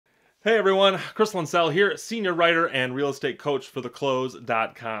Hey everyone, Chris Linsell here, senior writer and real estate coach for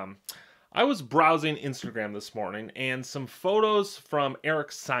theclose.com. I was browsing Instagram this morning and some photos from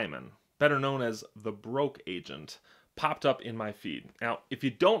Eric Simon, better known as the Broke Agent, popped up in my feed. Now, if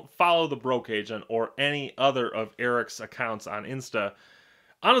you don't follow the Broke Agent or any other of Eric's accounts on Insta,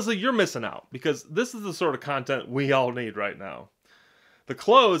 honestly, you're missing out because this is the sort of content we all need right now. The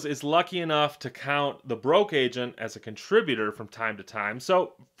Close is lucky enough to count the Broke Agent as a contributor from time to time.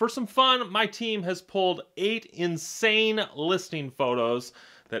 So, for some fun, my team has pulled 8 insane listing photos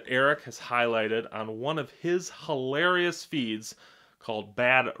that Eric has highlighted on one of his hilarious feeds called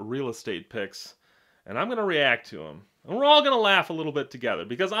Bad Real Estate Pics. And I'm going to react to them. And we're all going to laugh a little bit together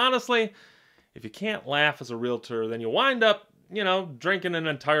because honestly, if you can't laugh as a realtor, then you wind up drinking an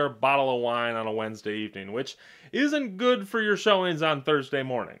entire bottle of wine on a Wednesday evening, which isn't good for your showings on Thursday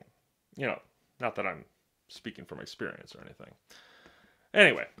morning. Not that I'm speaking from experience or anything.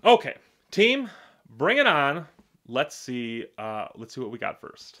 Anyway, okay, team, bring it on. Let's see what we got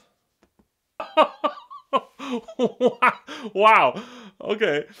first. Wow.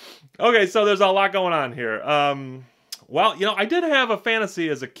 Okay, so there's a lot going on here. Well, I did have a fantasy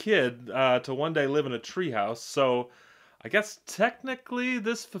as a kid to one day live in a treehouse, so I guess technically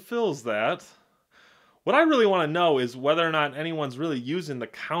this fulfills that. What I really want to know is whether or not anyone's really using the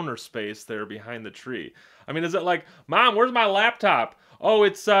counter space there behind the tree. I mean, is it like, Mom, where's my laptop? Oh,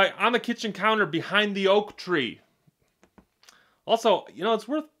 it's on the kitchen counter behind the oak tree. Also, it's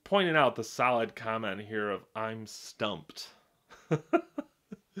worth pointing out the solid comment here of I'm stumped.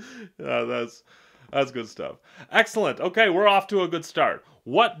 Yeah, that's good stuff. Excellent. Okay, we're off to a good start.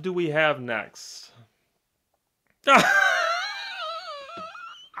 What do we have next?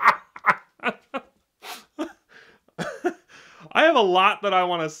 I have a lot that I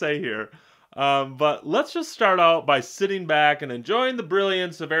want to say here, but let's just start out by sitting back and enjoying the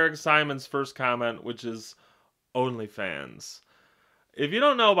brilliance of Eric Simon's first comment, which is OnlyFans. If you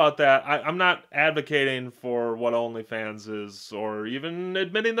don't know about that, I'm not advocating for what OnlyFans is, or even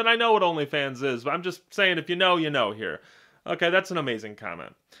admitting that I know what OnlyFans is, but I'm just saying if you know, you know here. Okay, that's an amazing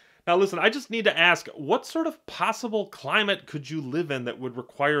comment. Now listen, I just need to ask, what sort of possible climate could you live in that would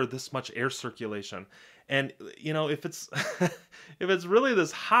require this much air circulation? And, if it's if it's really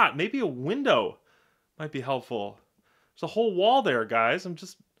this hot, maybe a window might be helpful. There's a whole wall there, guys. I'm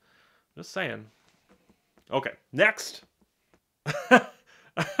just saying. Okay, next.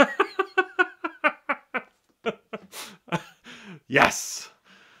 Yes.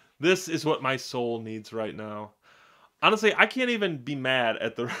 This is what my soul needs right now. Honestly, I can't even be mad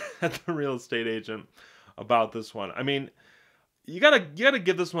at the real estate agent about this one. I mean, you gotta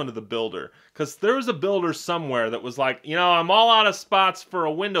give this one to the builder, because there was a builder somewhere that was like, I'm all out of spots for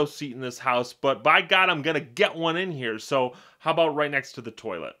a window seat in this house, but by God, I'm gonna get one in here. So how about right next to the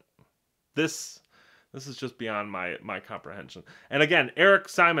toilet? This is just beyond my comprehension. And again, Eric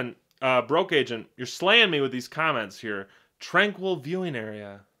Simon, Broke Agent, you're slaying me with these comments here. Tranquil viewing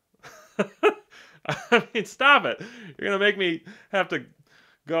area. I mean, stop it. You're going to make me have to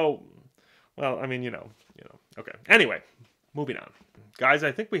go. Well, I mean, Okay. Anyway, moving on. Guys,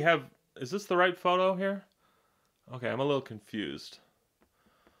 I think we have, is this the right photo here? Okay, I'm a little confused.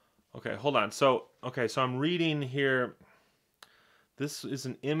 Okay, hold on. So I'm reading here. This is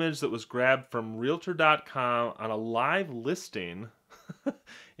an image that was grabbed from Realtor.com on a live listing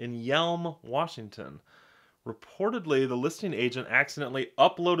in Yelm, Washington. Reportedly, the listing agent accidentally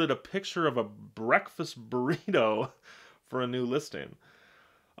uploaded a picture of a breakfast burrito for a new listing.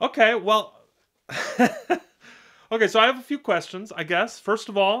 Okay, well, okay, so I have a few questions, I guess. First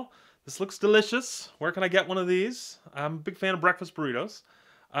of all, this looks delicious. Where can I get one of these? I'm a big fan of breakfast burritos.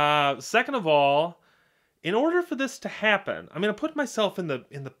 Second of all, in order for this to happen, I'm going to put myself in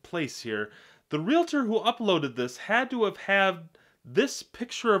the place here. The realtor who uploaded this had to have had this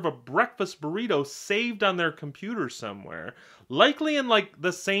picture of a breakfast burrito saved on their computer somewhere, likely in like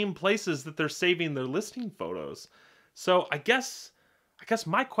the same places that they're saving their listing photos. So I guess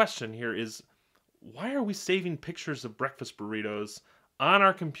my question here is, why are we saving pictures of breakfast burritos on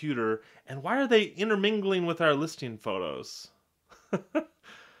our computer, and why are they intermingling with our listing photos?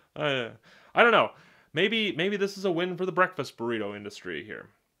 I don't know. Maybe this is a win for the breakfast burrito industry here.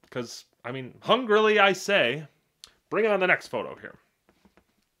 Because, I mean, hungrily I say, bring on the next photo here.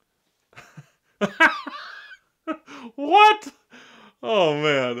 What? Oh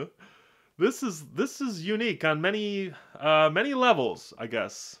man. This is unique on many levels, I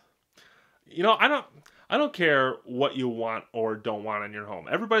guess. I don't care what you want or don't want in your home.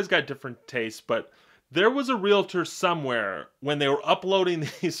 Everybody's got different tastes, but there was a realtor somewhere when they were uploading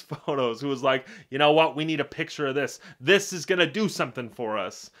these photos who was like, you know what, we need a picture of this. This is going to do something for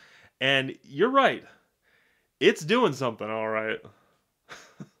us. And you're right. It's doing something, all right.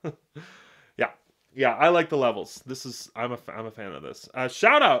 Yeah. Yeah, I like the levels. I'm a fan of this.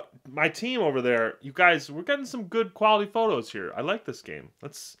 Shout out my team over there. You guys, we're getting some good quality photos here. I like this game.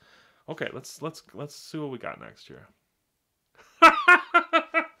 Let's see what we got next here.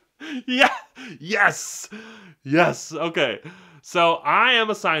 Yeah. Yes. Yes. Okay. So I am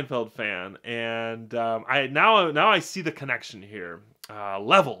a Seinfeld fan, and I see the connection here.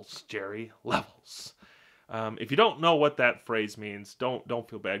 Levels, Jerry. Levels. If you don't know what that phrase means, don't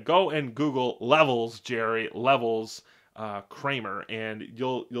feel bad. Go and Google levels, Jerry, levels, Kramer, and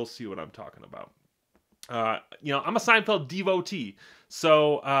you'll see what I'm talking about. I'm a Seinfeld devotee,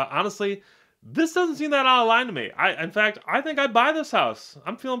 so honestly, this doesn't seem that out of line to me. In fact, I think I'd buy this house.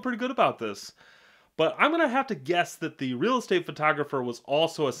 I'm feeling pretty good about this. But I'm gonna have to guess that the real estate photographer was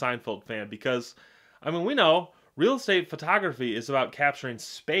also a Seinfeld fan because, I mean, we know real estate photography is about capturing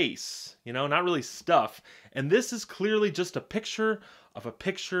space, not really stuff. And this is clearly just a picture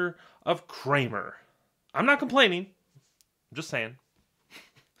of Kramer. I'm not complaining. I'm just saying.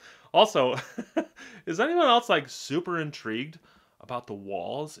 Also, is anyone else like super intrigued about the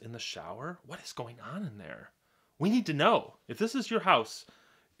walls in the shower? What is going on in there? We need to know. If this is your house,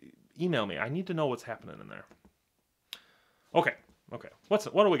 email me. I need to know what's happening in there. Okay. What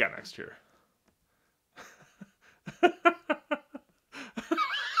do we got next here?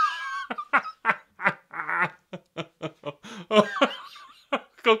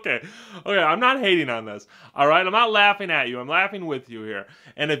 Okay, I'm not hating on this. All right, I'm not laughing at you. I'm laughing with you here.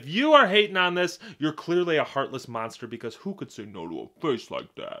 And if you are hating on this, you're clearly a heartless monster because who could say no to a face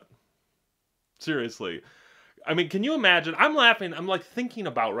like that? Seriously. I mean, can you imagine? I'm laughing. I'm like thinking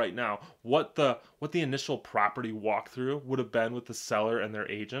about right now what the initial property walkthrough would have been with the seller and their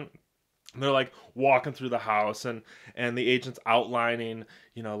agent. And they're like walking through the house and the agent's outlining,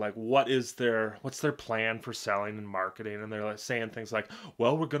 like what's their plan for selling and marketing. And they're like saying things like,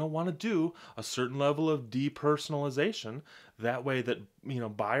 well, we're going to want to do a certain level of depersonalization. That way that,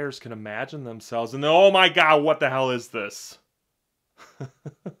 buyers can imagine themselves and oh my God, what the hell is this?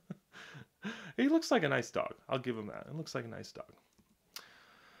 He looks like a nice dog. I'll give him that. It looks like a nice dog.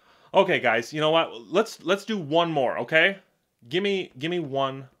 Okay, guys, you know what? Let's do one more, okay? Give me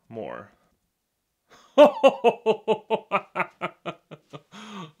one more.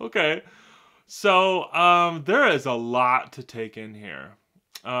 Okay. So, there is a lot to take in here.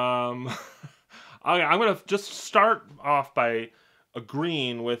 I'm going to just start off by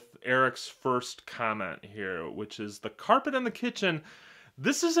agreeing with Eric's first comment here, which is the carpet in the kitchen.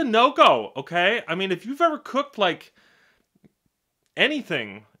 This is a no-go, okay? I mean, if you've ever cooked, like,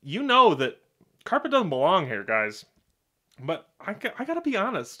 anything, you know that carpet doesn't belong here, guys. But I gotta be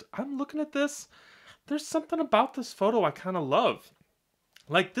honest. I'm looking at this. There's something about this photo I kind of love.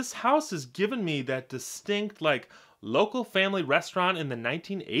 Like, this house is giving me that distinct, like, local family restaurant in the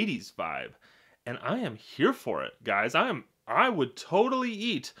 1980s vibe. And I am here for it, guys. I would totally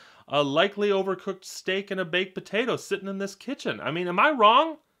eat a likely overcooked steak and a baked potato sitting in this kitchen. I mean, am I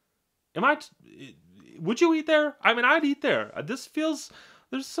wrong? Would you eat there? I mean, I'd eat there. There's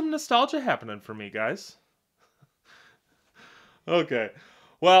some nostalgia happening for me, guys. Okay.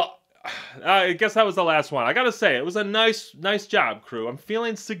 Well, I guess that was the last one. I gotta say, it was a nice job, crew. I'm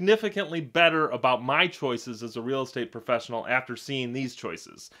feeling significantly better about my choices as a real estate professional after seeing these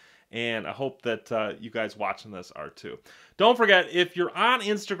choices. And I hope that you guys watching this are too. Don't forget, if you're on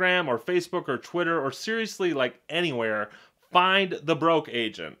Instagram or Facebook or Twitter or seriously like anywhere, find the broke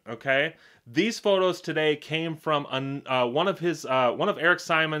agent, okay? These photos today came from one of Eric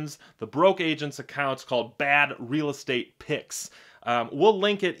Simon's, the broke agent's accounts called Bad Real Estate Pics. We'll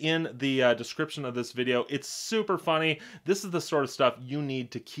link it in the description of this video. It's super funny. This is the sort of stuff you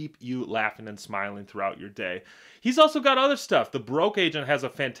need to keep you laughing and smiling throughout your day. He's also got other stuff. The Broke Agent has a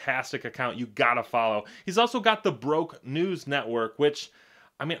fantastic account you gotta follow. He's also got the Broke News Network, which,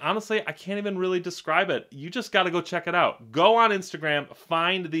 I mean, honestly, I can't even really describe it. You just gotta go check it out. Go on Instagram,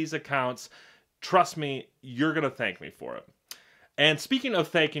 find these accounts. Trust me, you're gonna thank me for it. And speaking of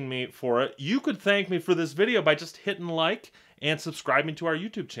thanking me for it, you could thank me for this video by just hitting like and subscribing to our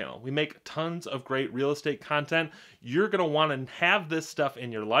YouTube channel. We make tons of great real estate content. You're going to want to have this stuff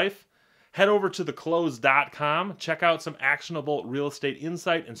in your life. Head over to theclose.com. Check out some actionable real estate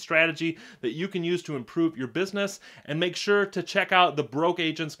insight and strategy that you can use to improve your business. And make sure to check out the Broke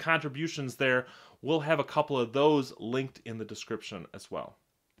Agent's contributions there. We'll have a couple of those linked in the description as well.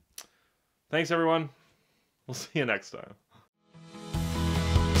 Thanks, everyone. We'll see you next time.